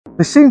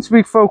They seem to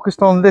be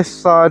focused on this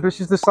side,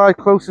 which is the side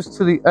closest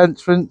to the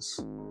entrance,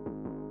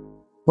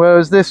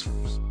 whereas this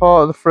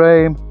part of the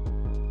frame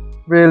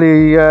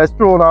really is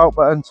drawn out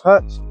but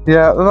untouched.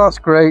 Yeah, that's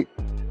great.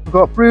 We've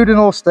got brood in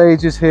all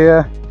stages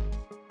here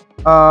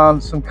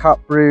and some cap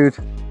brood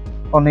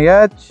on the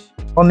edge.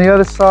 On the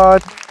other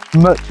side,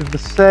 much of the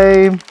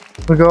same.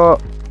 We've got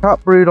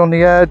cap brood on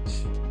the edge,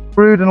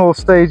 brood in all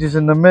stages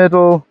in the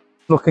middle,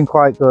 looking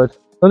quite good.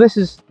 So this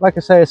is, like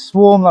I say, a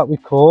swarm that we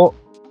caught.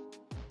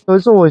 So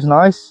it's always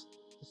nice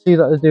to see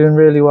that they're doing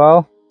really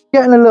well.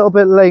 Getting a little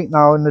bit late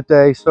now in the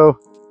day, so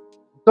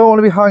don't want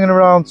to be hanging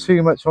around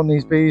too much on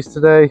these bees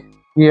today.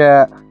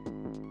 Yeah.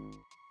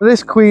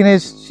 This queen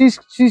is, she's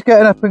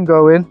getting up and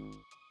going.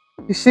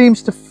 She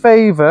seems to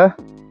favour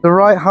the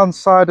right hand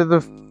side of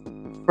the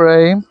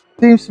frame.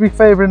 Seems to be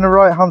favouring the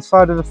right hand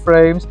side of the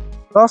frames.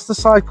 That's the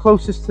side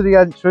closest to the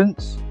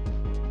entrance.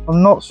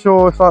 I'm not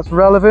sure if that's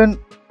relevant.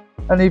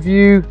 Any of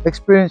you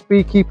experienced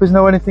beekeepers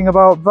know anything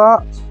about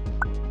that?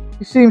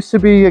 She seems to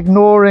be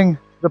ignoring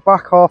the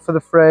back half of the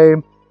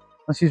frame,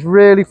 and she's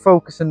really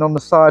focusing on the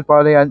side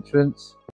by the entrance.